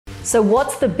So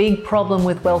what's the big problem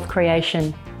with wealth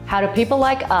creation? How do people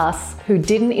like us, who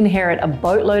didn't inherit a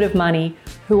boatload of money,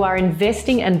 who are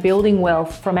investing and building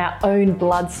wealth from our own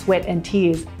blood, sweat and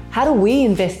tears, how do we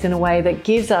invest in a way that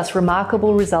gives us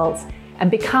remarkable results and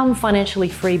become financially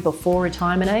free before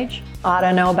retirement age? I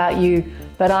don't know about you,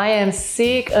 but I am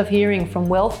sick of hearing from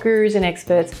wealth gurus and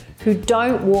experts who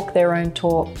don't walk their own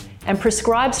talk and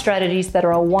prescribe strategies that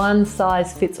are a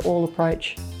one-size-fits-all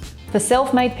approach. For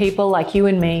self-made people like you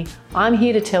and me, I'm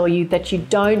here to tell you that you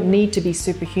don't need to be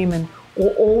superhuman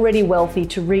or already wealthy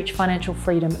to reach financial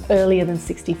freedom earlier than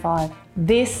 65.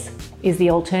 This is the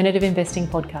Alternative Investing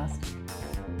Podcast.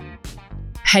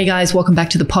 Hey guys, welcome back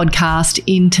to the podcast.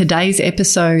 In today's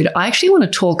episode, I actually want to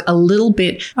talk a little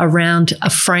bit around a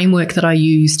framework that I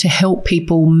use to help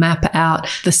people map out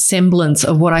the semblance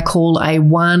of what I call a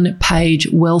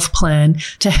one-page wealth plan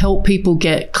to help people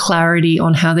get clarity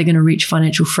on how they're going to reach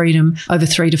financial freedom over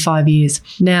 3 to 5 years.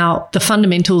 Now, the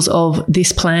fundamentals of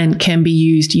this plan can be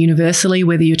used universally,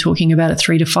 whether you're talking about a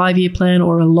 3 to 5 year plan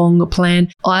or a longer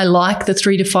plan. I like the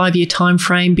 3 to 5 year time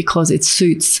frame because it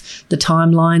suits the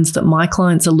timelines that my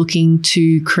clients are looking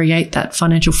to create that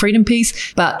financial freedom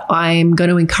piece. But I'm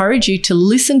going to encourage you to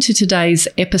listen to today's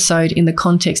episode in the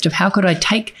context of how could I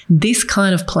take this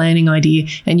kind of planning idea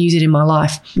and use it in my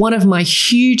life. One of my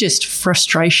hugest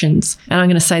frustrations, and I'm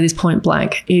going to say this point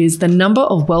blank, is the number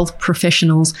of wealth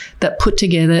professionals that put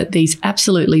together these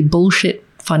absolutely bullshit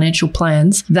financial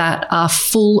plans that are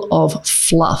full of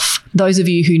fluff. Those of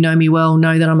you who know me well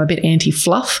know that I'm a bit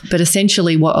anti-fluff, but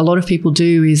essentially what a lot of people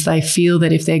do is they feel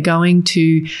that if they're going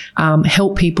to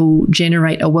help people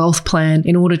generate a wealth plan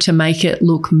in order to make it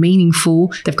look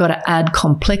meaningful, they've got to add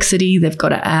complexity, they've got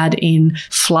to add in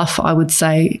fluff, I would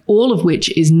say, all of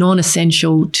which is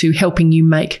non-essential to helping you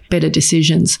make better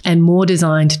decisions and more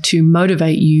designed to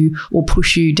motivate you or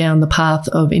push you down the path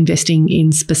of investing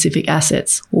in specific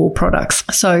assets or products.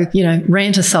 So,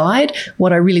 rant aside,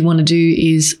 what I really want to do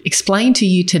is explain to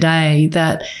you today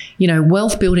that,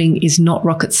 wealth building is not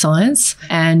rocket science.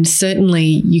 And certainly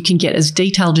you can get as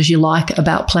detailed as you like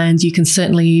about plans. You can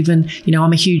certainly even,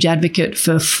 I'm a huge advocate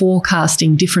for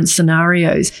forecasting different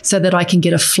scenarios so that I can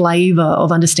get a flavor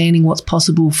of understanding what's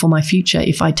possible for my future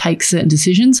if I take certain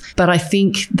decisions. But I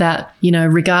think that,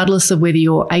 regardless of whether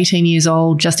you're 18 years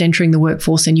old, just entering the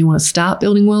workforce and you want to start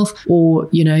building wealth, or,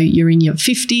 you're in your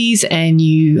 50s and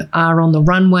you are on the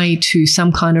runway to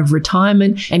some kind of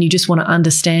retirement and you just want to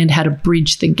understand how to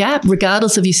bridge the gap,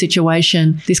 regardless of your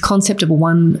situation, this concept of a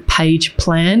one-page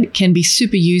plan can be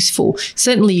super useful.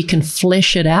 Certainly you can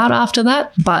flesh it out after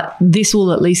that, but this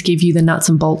will at least give you the nuts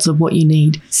and bolts of what you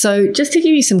need. So just to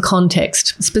give you some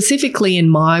context, specifically in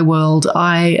my world,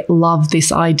 I love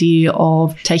this idea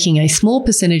of taking a small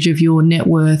percentage of your net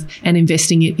worth and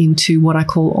investing it into what I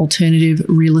call alternative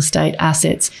real estate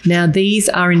assets. Now, these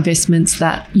are investments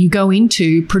that you go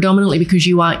into predominantly because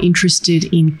you are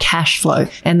interested in cash flow,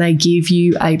 and they give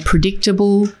you a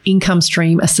predictable income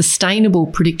stream, a sustainable,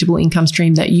 predictable income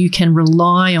stream that you can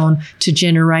rely on to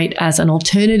generate as an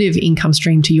alternative income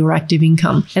stream to your active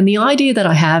income. And the idea that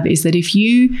I have is that if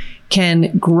you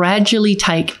can gradually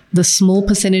take the small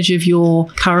percentage of your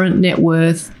current net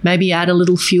worth, maybe add a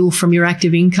little fuel from your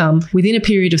active income, within a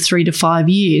period of 3 to 5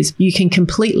 years, you can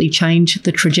completely change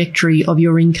the trajectory of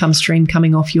your income stream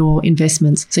coming off your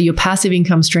investments. So your passive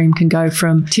income stream can go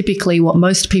from typically what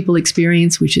most people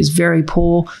experience, which is very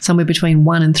poor, somewhere between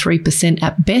 1% and 3%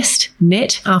 at best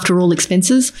net after all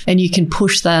expenses, and you can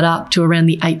push that up to around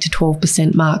the 8 to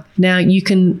 12% mark. Now you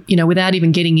can, without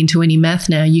even getting into any math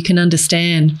now, you can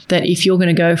understand that if you're going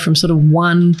to go from sort of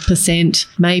 1%,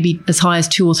 maybe as high as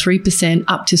 2 or 3%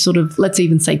 up to sort of, let's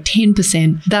even say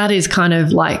 10%, that is kind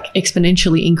of like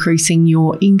exponentially increasing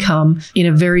your income in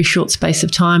a very short space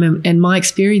of time. And my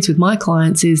experience with my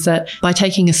clients is that by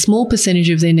taking a small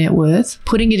percentage of their net worth,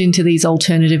 putting it into these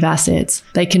alternative assets,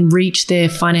 they can reach their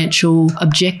financial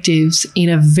objectives in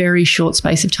a very short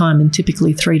space of time, and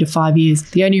typically 3 to 5 years.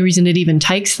 The only reason it even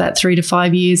takes that 3 to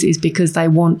 5 years is because they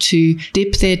want to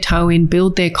dip their toe in,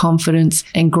 build their confidence,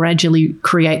 and gradually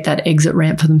create that exit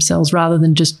ramp for themselves rather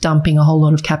than just dumping a whole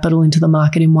lot of capital into the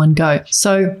market in one go.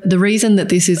 So the reason that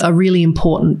this is a really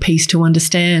important piece to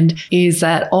understand is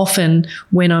that often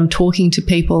when I'm talking to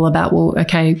people about, well,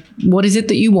 okay, what is it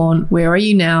that you want? Where are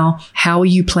you now? How are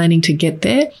you planning to get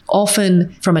there?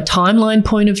 Often from a timeline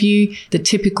point of view, the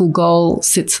typical goal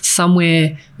sits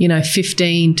somewhere,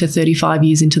 15 to 35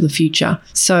 years into the future.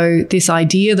 So this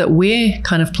idea that we're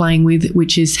kind of playing with,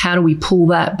 which is how do we pull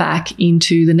that back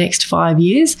into the next 5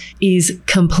 years is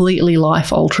completely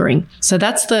life altering. So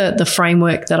that's the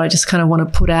framework that I just kind of want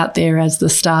to put out there as the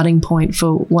starting point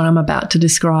for what I'm about to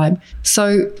describe.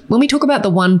 So when we talk about the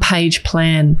one-page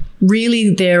plan,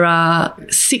 really there are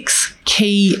 6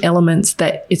 key elements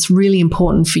that it's really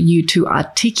important for you to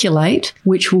articulate,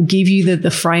 which will give you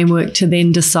the framework to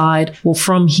then decide, well,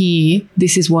 from here,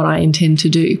 this is what I intend to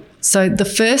do. So the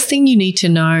first thing you need to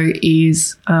know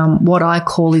is what I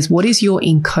call is, what is your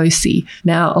INCOSI?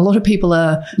 Now, a lot of people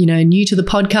are, new to the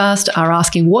podcast, are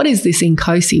asking, what is this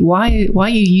INCOSI? Why are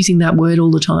you using that word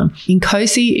all the time?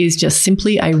 INCOSI is just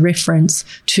simply a reference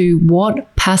to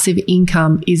what passive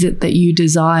income is it that you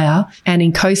desire. And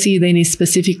INCOSI then is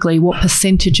specifically what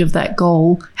percentage of that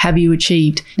goal have you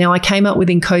achieved. Now, I came up with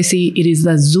INCOSI. It is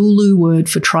the Zulu word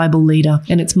for tribal leader.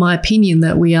 And it's my opinion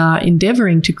that we are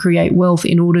endeavoring to create wealth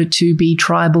in order to be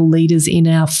tribal leaders in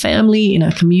our family, in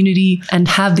our community, and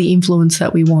have the influence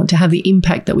that we want, to have the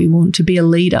impact that we want, to be a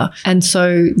leader. And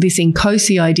so this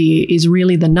INCOSI idea is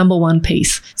really the number one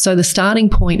piece. So the starting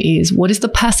point is, what is the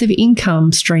passive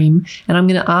income stream? And I'm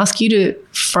going to ask you to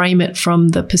frame it from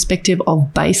the perspective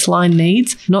of baseline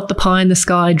needs, not the pie in the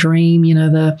sky dream,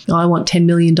 I want $10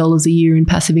 million a year in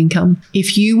passive income.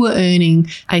 If you were earning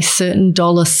a certain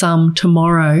dollar sum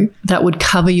tomorrow that would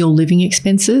cover your living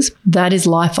expenses, that is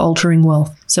life altering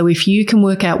wealth. So if you can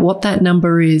work out what that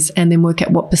number is and then work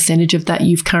out what percentage of that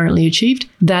you've currently achieved,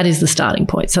 that is the starting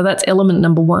point. So that's element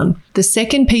number one. The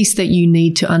second piece that you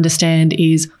need to understand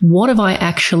is, what have I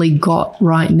actually got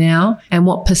right now? And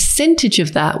what percentage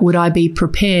of that would I be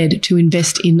prepared to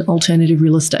invest in alternative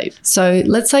real estate? So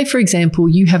let's say, for example,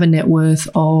 you have a net worth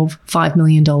of $5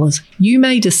 million. You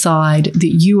may decide that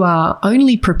you are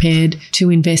only prepared to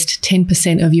invest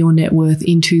 10% of your net worth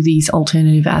into these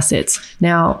alternative assets.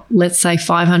 Now, let's say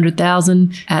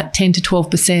 $500,000 at 10 to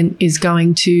 12% is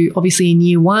going to, obviously in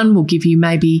year one, will give you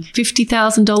maybe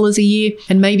 $50,000 a year,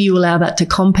 and maybe you allow that to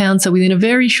compound. So within a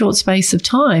very short space of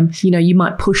time, you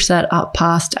might push that up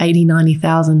past 80,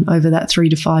 90,000 over that 3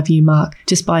 to 5 year mark,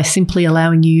 just by simply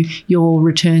allowing your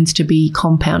returns to be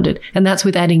compounded. And that's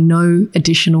with adding no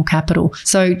additional capital.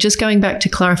 So just going back to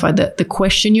clarify that the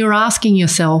question you're asking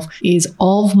yourself is,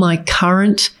 of my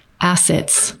current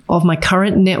assets, of my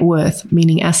current net worth,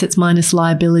 meaning assets minus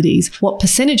liabilities, what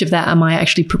percentage of that am I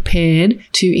actually prepared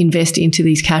to invest into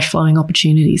these cash flowing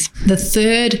opportunities? The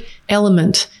third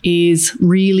element is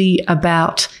really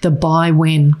about the buy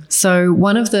when. So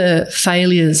one of the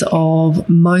failures of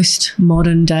most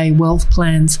modern day wealth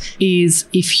plans is,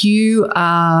 if you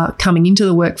are coming into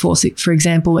the workforce, for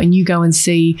example, and you go and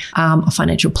see a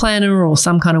financial planner or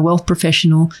some kind of wealth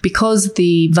professional, because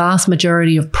the vast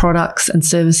majority of products and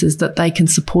services that they can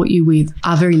support you with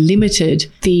are very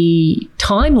limited, the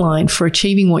timeline for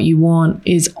achieving what you want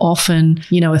is often,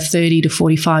 a 30 to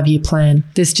 45 year plan.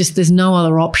 There's no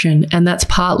other option. And that's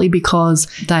partly because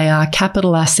they are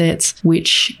capital assets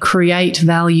which create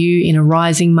value in a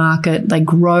rising market. They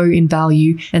grow in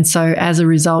value. And so as a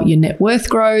result, your net worth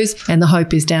grows, and the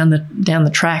hope is down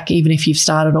the track, even if you've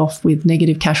started off with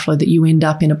negative cash flow, that you end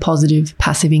up in a positive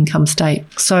passive income state.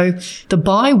 So the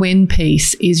buy when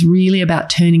piece is really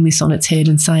about turning this on its head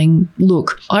and saying,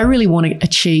 look, I really want to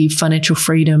achieve financial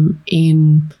freedom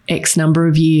in X number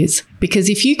of years. Because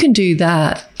if you can do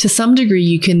that, to some degree,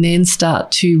 you can then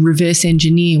start to reverse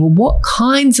engineer, well, what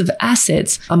kinds of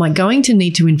assets am I going to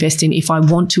need to invest in if I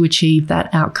want to achieve that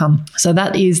outcome? So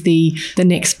that is the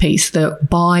next piece, the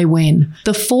buy when.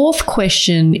 The fourth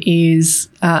question is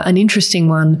an interesting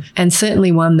one, and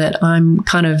certainly one that I'm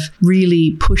kind of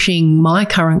really pushing my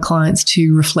current clients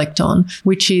to reflect on,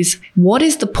 which is, what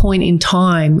is the point in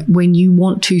time when you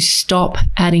want to stop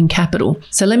adding capital?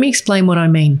 So let me explain what I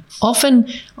mean.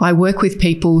 Often I work with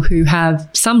people who have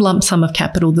some lump sum of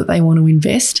capital that they want to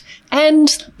invest. And,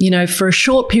 for a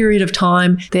short period of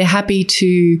time, they're happy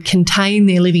to contain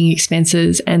their living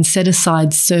expenses and set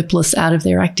aside surplus out of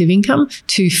their active income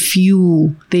to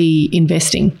fuel the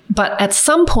investing. But at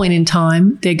some point in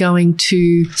time, they're going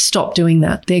to stop doing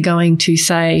that. They're going to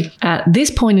say, at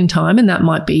this point in time, and that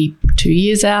might be 2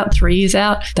 years out, 3 years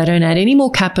out, they don't add any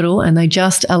more capital and they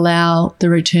just allow the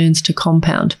returns to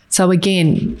compound. So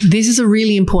again, this is a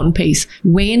really important piece.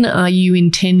 When are you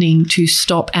intending to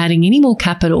stop adding any more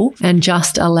capital and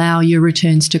just allow your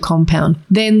returns to compound?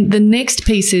 Then the next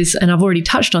piece is, and I've already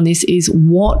touched on this, is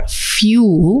what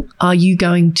fuel are you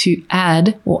going to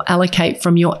add or allocate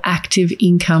from your active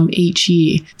income each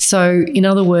year? So in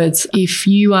other words, if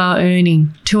you are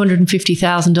earning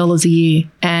 $250,000 a year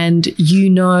and you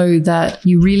know that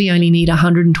you really only need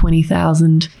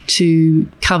 $120,000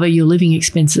 to cover your living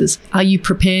expenses, are you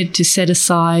prepared prepared to set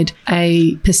aside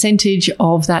a percentage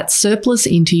of that surplus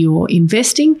into your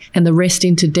investing and the rest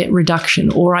into debt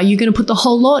reduction? Or are you going to put the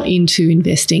whole lot into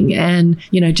investing and,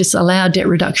 just allow debt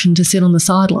reduction to sit on the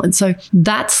sidelines? So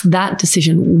that's that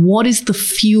decision. What is the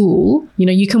fuel?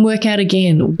 You can work out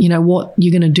again, what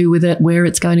you're going to do with it, where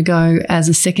it's going to go as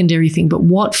a secondary thing, but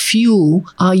what fuel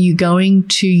are you going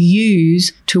to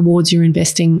use towards your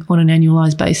investing on an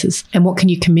annualized basis, and what can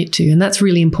you commit to? And that's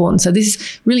really important. So this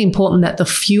is really important that the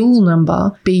fuel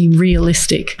number be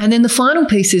realistic. And then the final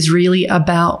piece is really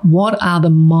about what are the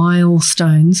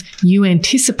milestones you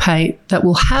anticipate that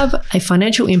will have a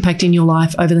financial impact in your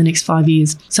life over the next 5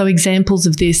 years. So examples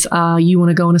of this are you want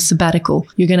to go on a sabbatical,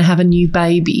 you're going to have a new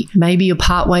baby, maybe you're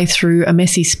partway through a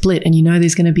messy split and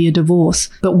there's going to be a divorce.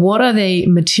 But what are the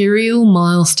material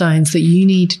milestones that you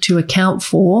need to account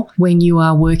for when you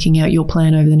are working out your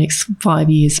plan over the next 5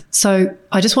 years? So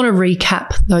I just want to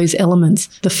recap those elements.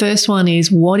 The first one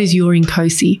is, what is your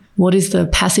INCOSI? What is the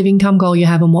passive income goal you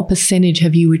have and what percentage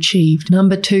have you achieved?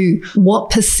 Number 2, what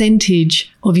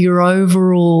percentage of your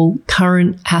overall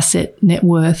current asset net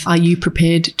worth are you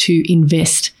prepared to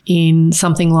invest in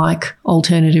something like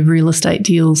alternative real estate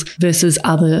deals versus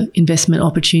other investment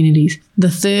opportunities? The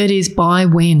third is by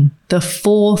when. The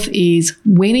fourth is,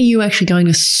 when are you actually going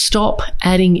to stop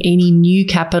adding any new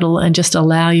capital and just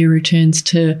allow your returns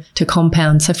to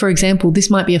compound? So for example, this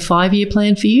might be a 5-year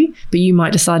plan for you, but you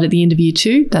might decide at the end of year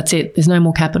 2, that's it. There's no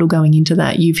more capital going into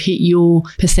that. You've hit your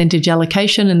percentage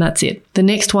allocation and that's it. The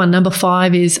next one, number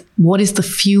 5, is what is the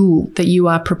fuel that you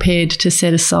are prepared to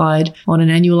set aside on an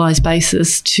annualized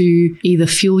basis to either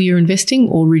fuel your investing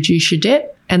or reduce your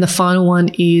debt? And the final one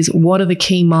is, what are the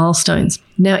key milestones?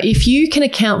 Now, if you can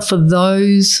account for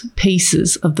those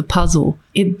pieces of the puzzle,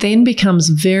 it then becomes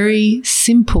very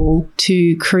simple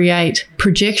to create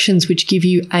projections which give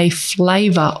you a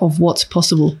flavor of what's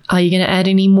possible. Are you going to add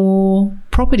any more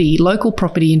property, local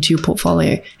property into your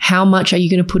portfolio? How much are you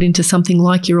going to put into something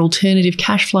like your alternative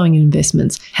cash flowing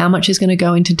investments? How much is going to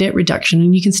go into debt reduction?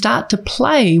 And you can start to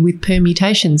play with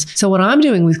permutations. So what I'm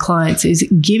doing with clients is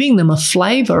giving them a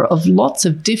flavor of lots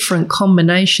of different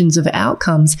combinations of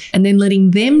outcomes and then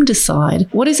letting them decide,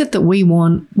 what is it that we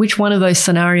want? Which one of those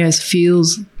scenarios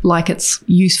feels like it's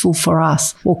useful for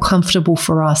us or comfortable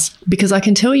for us? Because I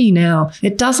can tell you now,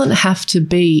 it doesn't have to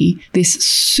be this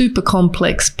super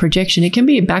complex projection. It can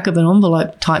be a back of an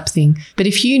envelope type thing. But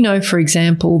if you know, for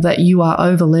example, that you are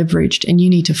over leveraged and you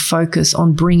need to focus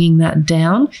on bringing that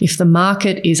down, if the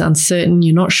market is uncertain,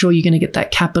 you're not sure you're going to get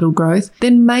that capital growth,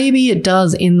 then maybe it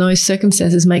does in those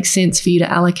circumstances make sense for you to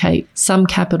allocate some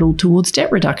capital towards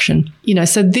debt reduction.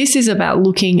 So this is about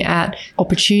looking at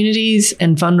opportunities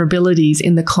and vulnerabilities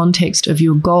in the context of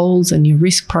your goals and your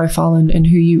risk profile and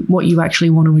what you actually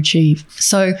want to achieve.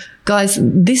 So guys,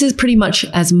 this is pretty much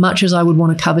as I would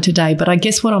want to cover today. But I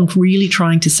guess what I'm really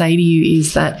trying to say to you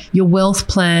is that your wealth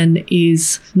plan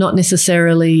is not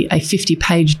necessarily a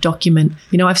 50-page document.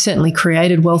 I've certainly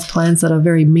created wealth plans that are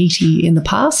very meaty in the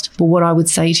past. But what I would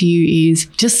say to you is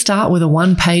just start with a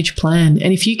 1-page plan.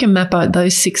 And if you can map out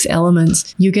those 6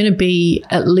 elements, you're going to be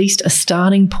at least a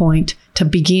starting point to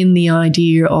begin the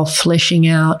idea of fleshing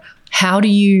out how do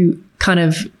you kind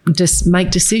of just make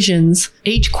decisions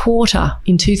each quarter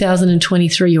in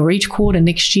 2023 or each quarter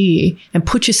next year and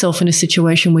put yourself in a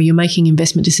situation where you're making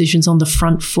investment decisions on the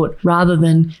front foot rather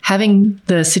than having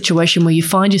the situation where you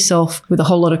find yourself with a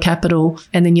whole lot of capital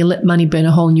and then you let money burn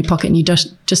a hole in your pocket and you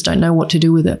just don't know what to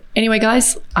do with it. Anyway,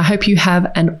 guys, I hope you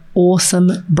have an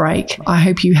awesome break. I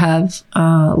hope you have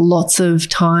lots of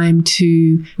time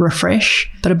to refresh,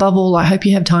 but above all, I hope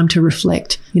you have time to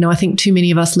reflect. I think too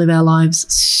many of us live our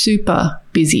lives super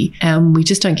busy and we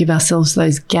just don't give ourselves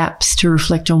those gaps to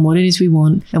reflect on what it is we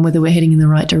want and whether we're heading in the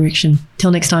right direction.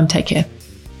 Till next time, take care.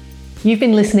 You've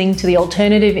been listening to the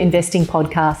Alternative Investing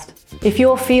Podcast. If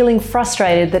you're feeling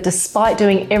frustrated that despite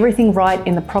doing everything right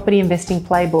in the property investing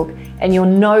playbook and you're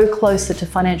no closer to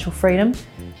financial freedom,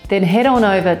 then head on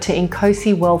over to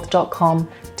incosiwealth.com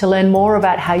to learn more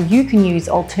about how you can use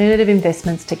alternative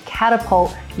investments to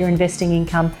catapult your investing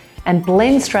income and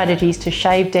blend strategies to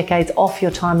shave decades off your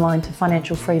timeline to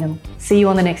financial freedom. See you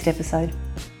on the next episode.